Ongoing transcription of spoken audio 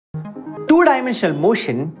two-dimensional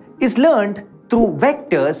motion is learned through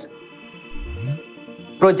vectors,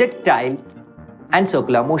 projectile, and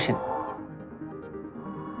circular motion.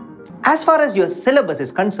 As far as your syllabus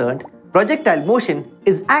is concerned, projectile motion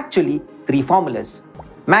is actually three formulas.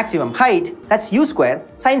 Maximum height, that's u square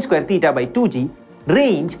sine square theta by 2g,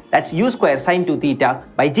 range, that's u square sine 2 theta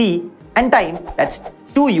by g, and time, that's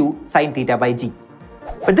 2u sine theta by g.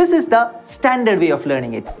 But this is the standard way of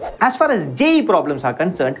learning it. As far as JEE problems are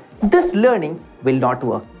concerned, this learning will not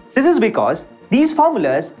work. This is because these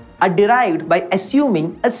formulas are derived by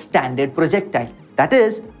assuming a standard projectile, that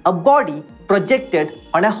is, a body projected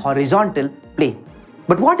on a horizontal plane.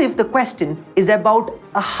 But what if the question is about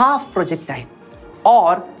a half projectile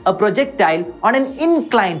or a projectile on an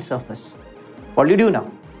inclined surface? What do you do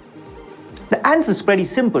now? The answer is pretty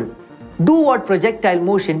simple. Do what projectile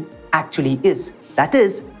motion actually is, that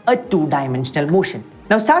is, a two-dimensional motion.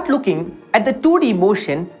 Now start looking at the 2D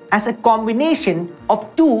motion as a combination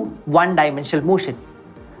of two one-dimensional motion.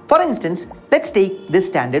 For instance, let's take this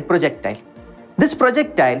standard projectile. This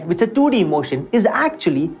projectile, which is a 2D motion, is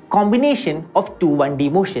actually combination of two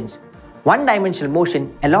 1D motions. One-dimensional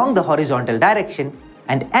motion along the horizontal direction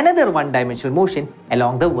and another one-dimensional motion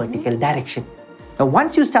along the vertical direction. Now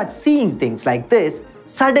once you start seeing things like this,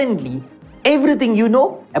 suddenly everything you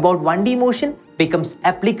know about 1D motion becomes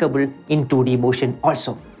applicable in 2D motion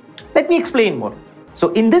also. Let me explain more.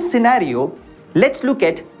 So in this scenario, let's look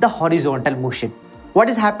at the horizontal motion. What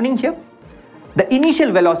is happening here? The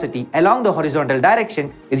initial velocity along the horizontal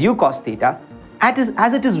direction is u cos theta.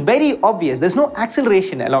 As it is very obvious, there's no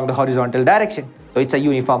acceleration along the horizontal direction. So it's a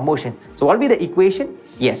uniform motion. So what will be the equation?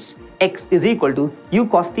 Yes, x is equal to u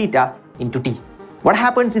cos theta into t. What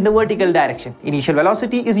happens in the vertical direction? Initial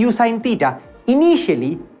velocity is u sine theta.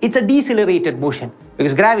 Initially, it's a decelerated motion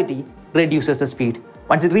because gravity reduces the speed.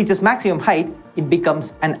 Once it reaches maximum height, it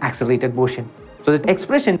becomes an accelerated motion. So the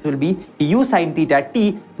expression will be u sine theta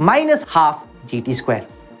t minus half gt square.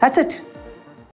 That's it.